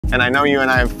And I know you and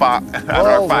I have fought had our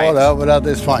Well, fights. whatever, that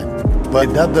is fine.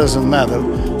 But that doesn't matter.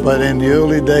 But in the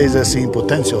early days, I seen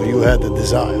potential. You had the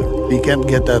desire. You can't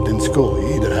get that in school.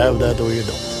 You either have that or you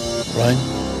don't, right?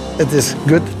 It is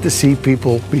good to see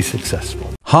people be successful.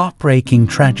 Heartbreaking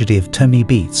tragedy of Tommy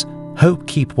Beets. Hope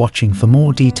keep watching for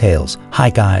more details. Hi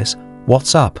guys,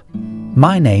 what's up?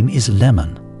 My name is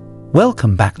Lemon.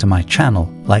 Welcome back to my channel.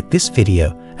 Like this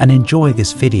video and enjoy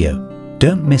this video.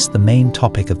 Don't miss the main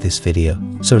topic of this video.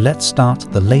 So let's start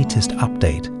the latest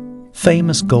update.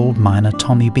 Famous gold miner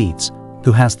Tommy Beets,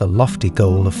 who has the lofty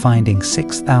goal of finding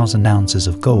 6,000 ounces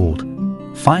of gold,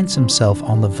 finds himself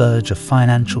on the verge of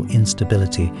financial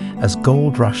instability as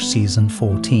Gold Rush Season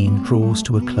 14 draws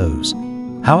to a close.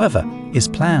 However, his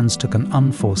plans took an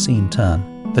unforeseen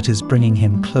turn that is bringing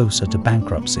him closer to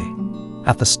bankruptcy.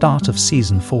 At the start of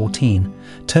Season 14,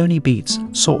 Tony Beets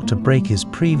sought to break his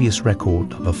previous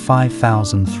record of a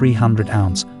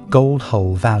 5,300-ounce gold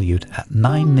hull valued at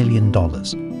 $9 million.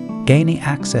 Gaining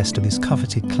access to his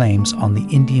coveted claims on the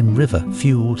Indian River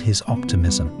fueled his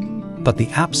optimism. But the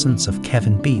absence of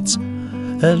Kevin Beets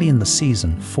early in the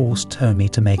season forced Tommy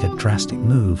to make a drastic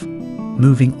move,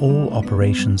 moving all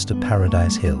operations to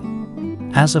Paradise Hill.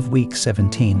 As of week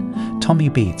 17, Tommy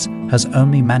Beets has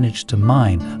only managed to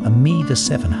mine a meager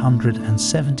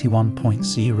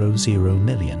 771.00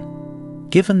 million.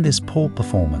 Given this poor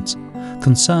performance,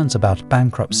 concerns about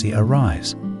bankruptcy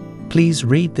arise. Please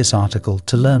read this article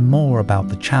to learn more about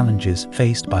the challenges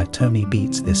faced by Tommy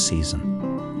Beets this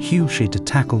season. Hugely to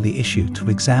tackle the issue to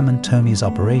examine Tommy's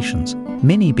operations,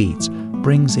 Mini Beets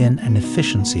brings in an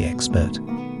efficiency expert.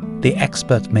 The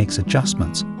expert makes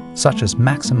adjustments, such as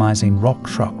maximizing rock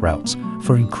truck routes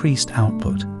for increased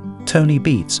output. Tony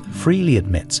Beets freely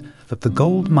admits that the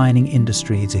gold mining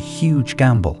industry is a huge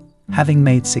gamble, having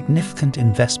made significant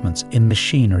investments in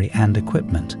machinery and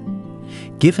equipment.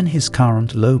 Given his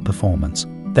current low performance,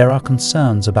 there are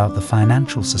concerns about the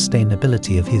financial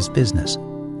sustainability of his business,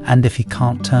 and if he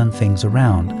can't turn things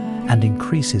around and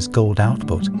increase his gold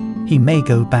output, he may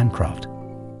go bankrupt.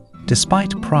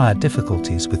 Despite prior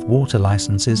difficulties with water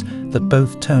licenses that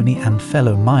both Tony and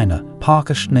fellow miner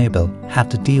Parker Schnabel had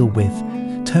to deal with,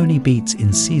 Tony Beets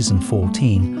in Season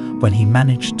 14 when he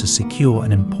managed to secure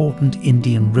an important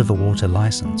Indian River water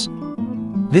license.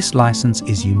 This license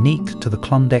is unique to the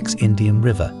Klondike's Indian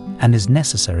River and is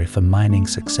necessary for mining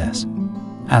success.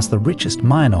 As the richest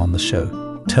miner on the show,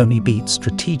 Tony Beets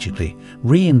strategically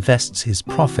reinvests his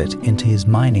profit into his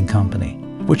mining company,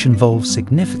 which involves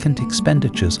significant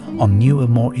expenditures on newer,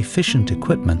 more efficient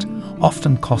equipment,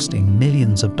 often costing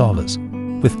millions of dollars,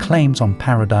 with claims on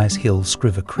Paradise Hill,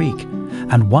 Scriver Creek,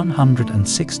 and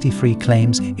 163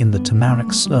 claims in the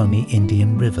Tamarack-Slomi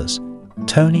Indian Rivers.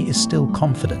 Tony is still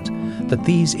confident that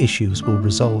these issues will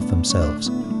resolve themselves,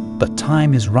 but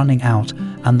time is running out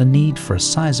and the need for a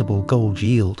sizable gold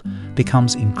yield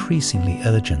becomes increasingly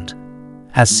urgent.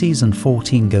 As Season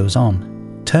 14 goes on,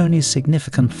 Tony's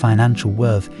significant financial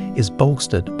worth is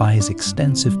bolstered by his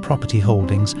extensive property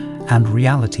holdings and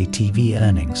reality TV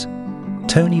earnings.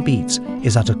 Tony Beets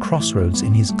is at a crossroads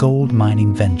in his gold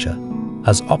mining venture,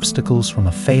 as obstacles from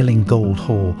a failing gold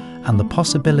haul and the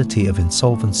possibility of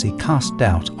insolvency cast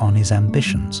doubt on his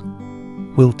ambitions.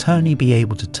 Will Tony be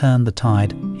able to turn the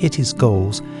tide, hit his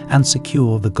goals, and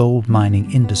secure the gold mining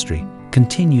industry?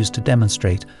 Continues to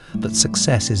demonstrate that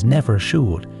success is never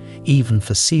assured, even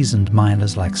for seasoned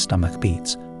miners like Stomach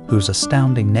Beets, whose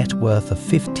astounding net worth of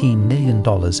 $15 million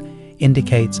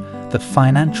indicates that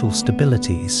financial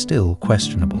stability is still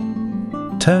questionable.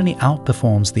 Tony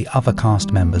outperforms the other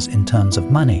cast members in terms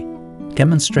of money,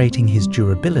 demonstrating his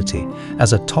durability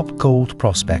as a top gold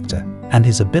prospector and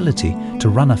his ability to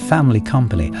run a family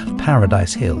company at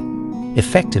Paradise Hill,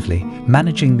 effectively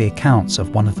managing the accounts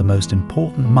of one of the most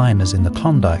important miners in the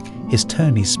Klondike is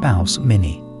Tony's spouse,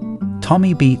 Minnie.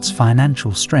 Tommy Beets'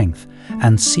 financial strength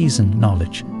and seasoned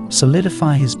knowledge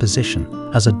solidify his position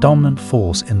as a dominant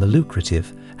force in the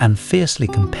lucrative and fiercely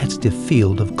competitive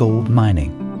field of gold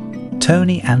mining.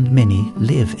 Tony and Minnie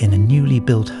live in a newly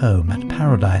built home at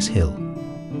Paradise Hill.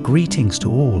 Greetings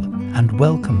to all and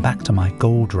welcome back to my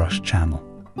Gold Rush channel.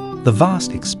 The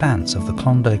vast expanse of the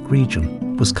Klondike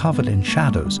region was covered in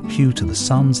shadows due to the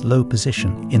sun's low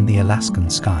position in the Alaskan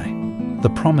sky. The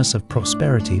promise of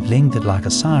prosperity lingered like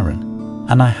a siren,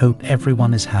 and I hope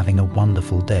everyone is having a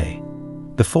wonderful day.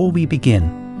 Before we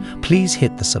begin, please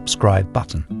hit the subscribe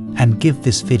button and give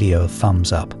this video a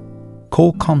thumbs up.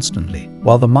 Call constantly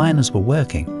while the miners were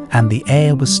working and the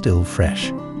air was still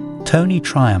fresh. Tony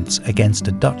triumphs against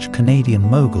a Dutch-Canadian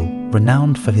mogul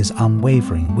renowned for his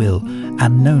unwavering will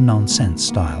and no-nonsense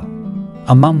style.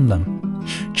 Among them,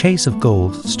 Chase of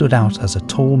Gold stood out as a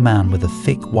tall man with a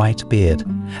thick white beard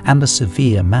and a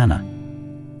severe manner.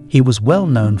 He was well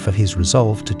known for his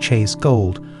resolve to chase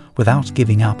gold without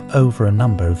giving up over a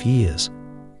number of years.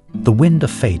 The wind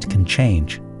of fate can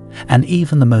change, and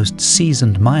even the most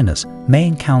seasoned miners may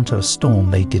encounter a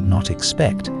storm they did not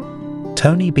expect.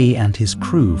 Tony B and his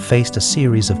crew faced a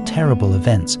series of terrible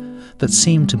events that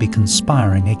seemed to be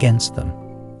conspiring against them.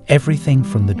 Everything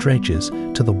from the dredges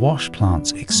to the wash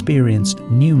plants experienced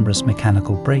numerous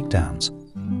mechanical breakdowns.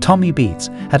 Tommy Beets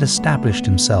had established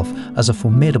himself as a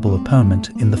formidable opponent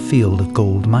in the field of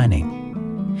gold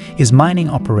mining. His mining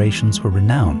operations were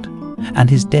renowned, and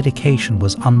his dedication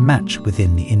was unmatched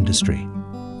within the industry.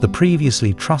 The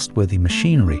previously trustworthy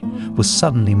machinery was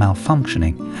suddenly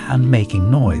malfunctioning and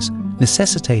making noise,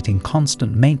 necessitating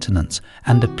constant maintenance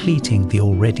and depleting the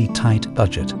already tight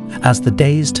budget. As the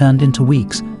days turned into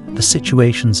weeks, the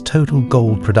situation's total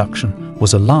gold production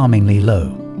was alarmingly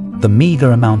low. The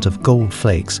meager amount of gold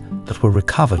flakes that were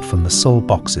recovered from the soul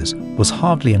boxes was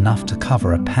hardly enough to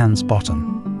cover a pan's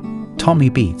bottom. Tommy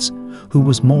Beets, who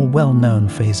was more well known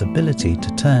for his ability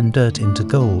to turn dirt into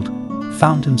gold,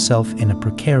 found himself in a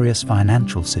precarious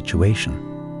financial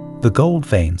situation. The gold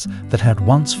veins that had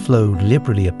once flowed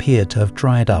liberally appeared to have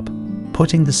dried up,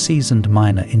 putting the seasoned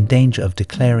miner in danger of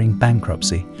declaring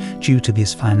bankruptcy due to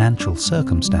his financial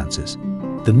circumstances.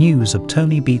 The news of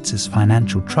Tony Beets'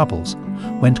 financial troubles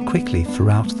went quickly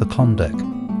throughout the Klondike,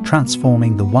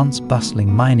 transforming the once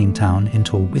bustling mining town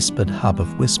into a whispered hub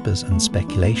of whispers and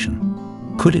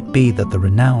speculation. Could it be that the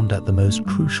renowned at the most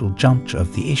crucial juncture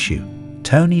of the issue,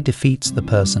 Tony defeats the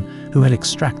person who had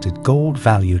extracted gold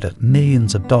valued at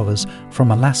millions of dollars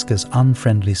from Alaska's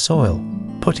unfriendly soil,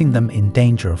 putting them in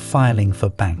danger of filing for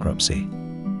bankruptcy?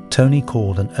 Tony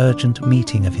called an urgent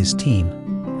meeting of his team,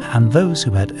 and those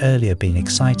who had earlier been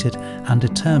excited and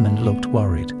determined looked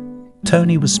worried.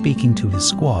 Tony was speaking to his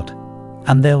squad,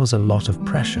 and there was a lot of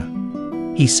pressure.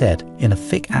 He said in a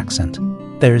thick accent,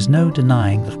 "There is no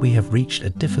denying that we have reached a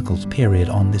difficult period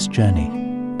on this journey.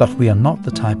 But we are not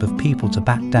the type of people to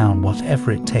back down.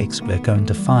 Whatever it takes, we're going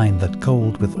to find that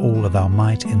gold. With all of our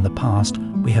might in the past,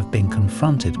 we have been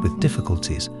confronted with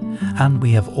difficulties, and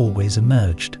we have always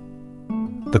emerged."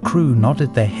 The crew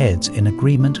nodded their heads in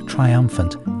agreement,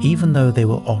 triumphant, even though they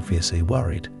were obviously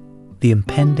worried. The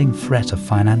impending threat of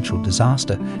financial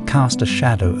disaster cast a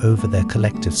shadow over their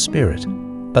collective spirit,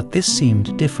 but this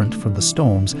seemed different from the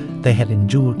storms they had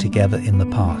endured together in the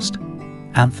past.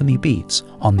 Anthony Beets,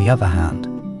 on the other hand,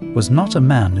 was not a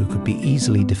man who could be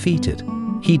easily defeated.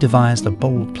 He devised a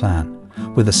bold plan,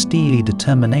 with a steely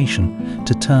determination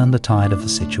to turn the tide of the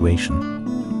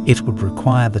situation. It would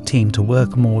require the team to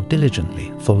work more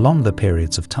diligently for longer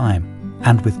periods of time,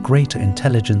 and with greater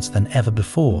intelligence than ever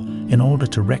before in order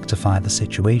to rectify the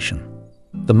situation.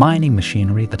 The mining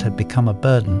machinery that had become a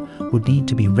burden would need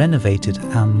to be renovated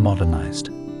and modernized.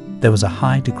 There was a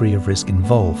high degree of risk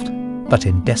involved, but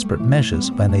in desperate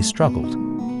measures when they struggled.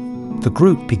 The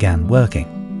group began working,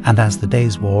 and as the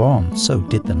days wore on, so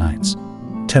did the nights.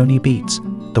 Tony Beets,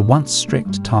 the once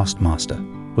strict taskmaster,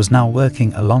 was now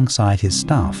working alongside his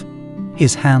staff.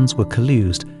 His hands were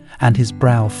collused and his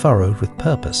brow furrowed with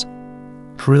purpose.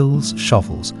 Drills,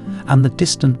 shovels, and the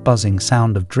distant buzzing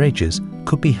sound of dredges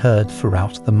could be heard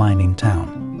throughout the mining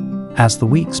town. As the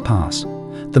weeks passed,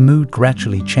 the mood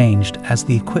gradually changed as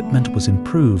the equipment was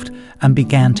improved and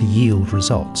began to yield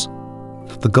results.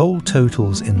 The gold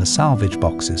totals in the salvage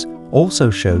boxes also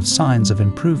showed signs of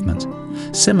improvement,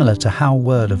 similar to how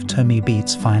word of Tony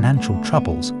Beets' financial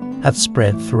troubles had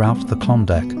spread throughout the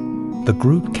Klondike. The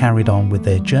group carried on with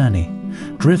their journey,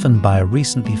 driven by a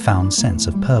recently found sense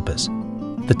of purpose.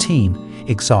 The team,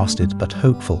 exhausted but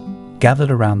hopeful,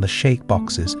 gathered around the shake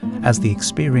boxes as the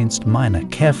experienced miner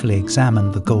carefully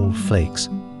examined the gold flakes.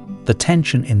 The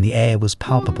tension in the air was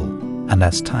palpable, and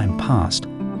as time passed,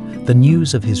 the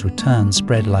news of his return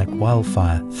spread like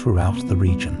wildfire throughout the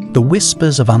region. The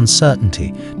whispers of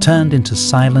uncertainty turned into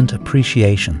silent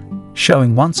appreciation,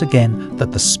 showing once again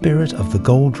that the spirit of the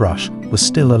gold rush was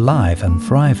still alive and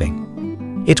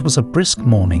thriving. It was a brisk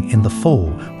morning in the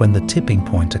fall when the tipping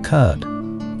point occurred.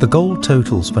 The gold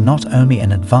totals were not only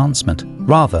an advancement,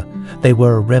 rather, they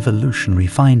were a revolutionary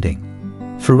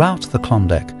finding. Throughout the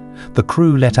Klondike, the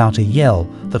crew let out a yell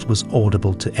that was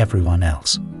audible to everyone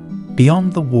else.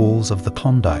 Beyond the walls of the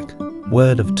Klondike,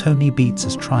 word of Tony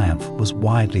Beets' triumph was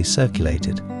widely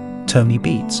circulated. Tony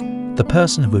Beets, the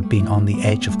person who had been on the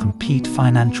edge of complete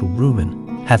financial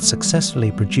ruin, had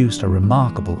successfully produced a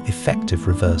remarkable, effective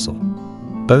reversal.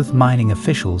 Both mining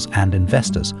officials and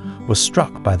investors were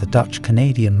struck by the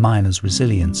Dutch-Canadian miners'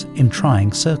 resilience in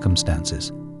trying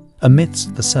circumstances.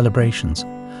 Amidst the celebrations,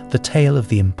 the tale of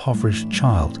the impoverished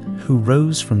child who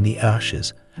rose from the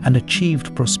ashes and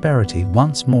achieved prosperity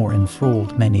once more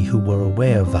enthralled many who were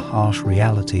aware of the harsh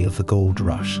reality of the gold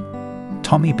rush.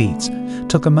 Tommy Beets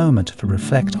took a moment to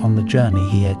reflect on the journey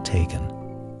he had taken.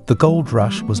 The gold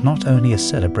rush was not only a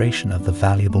celebration of the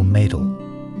valuable metal,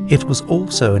 it was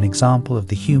also an example of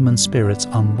the human spirit's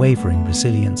unwavering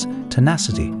resilience,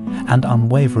 tenacity, and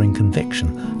unwavering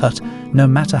conviction that, no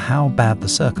matter how bad the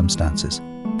circumstances,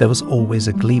 there was always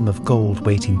a gleam of gold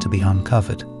waiting to be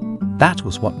uncovered. That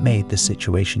was what made this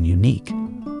situation unique.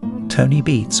 Tony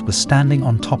Beets was standing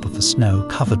on top of the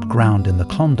snow-covered ground in the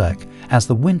Klondike as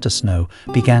the winter snow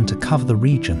began to cover the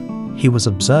region. He was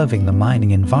observing the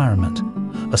mining environment.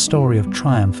 A story of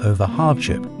triumph over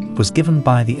hardship was given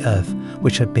by the earth,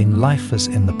 which had been lifeless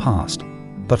in the past,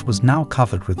 but was now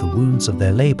covered with the wounds of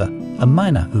their labor. A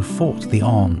miner who fought the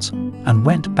odds and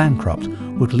went bankrupt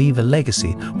would leave a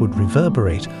legacy, would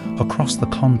reverberate across the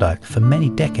Klondike for many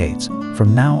decades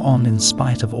from now on. In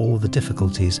spite of all the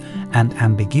difficulties and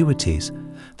ambiguities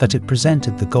that it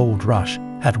presented, the gold rush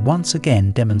had once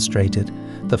again demonstrated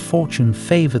that fortune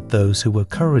favored those who were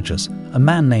courageous. A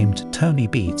man named Tony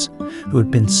Beets, who had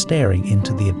been staring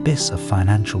into the abyss of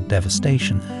financial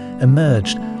devastation,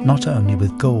 emerged not only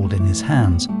with gold in his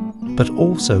hands, but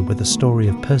also with a story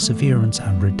of perseverance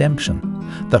and redemption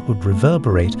that would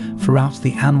reverberate throughout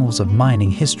the annals of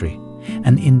mining history.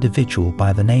 An individual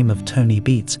by the name of Tony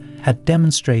Beets had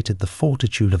demonstrated the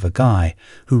fortitude of a guy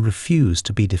who refused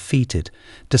to be defeated,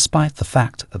 despite the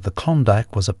fact that the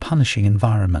Klondike was a punishing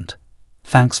environment.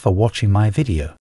 Thanks for watching my video.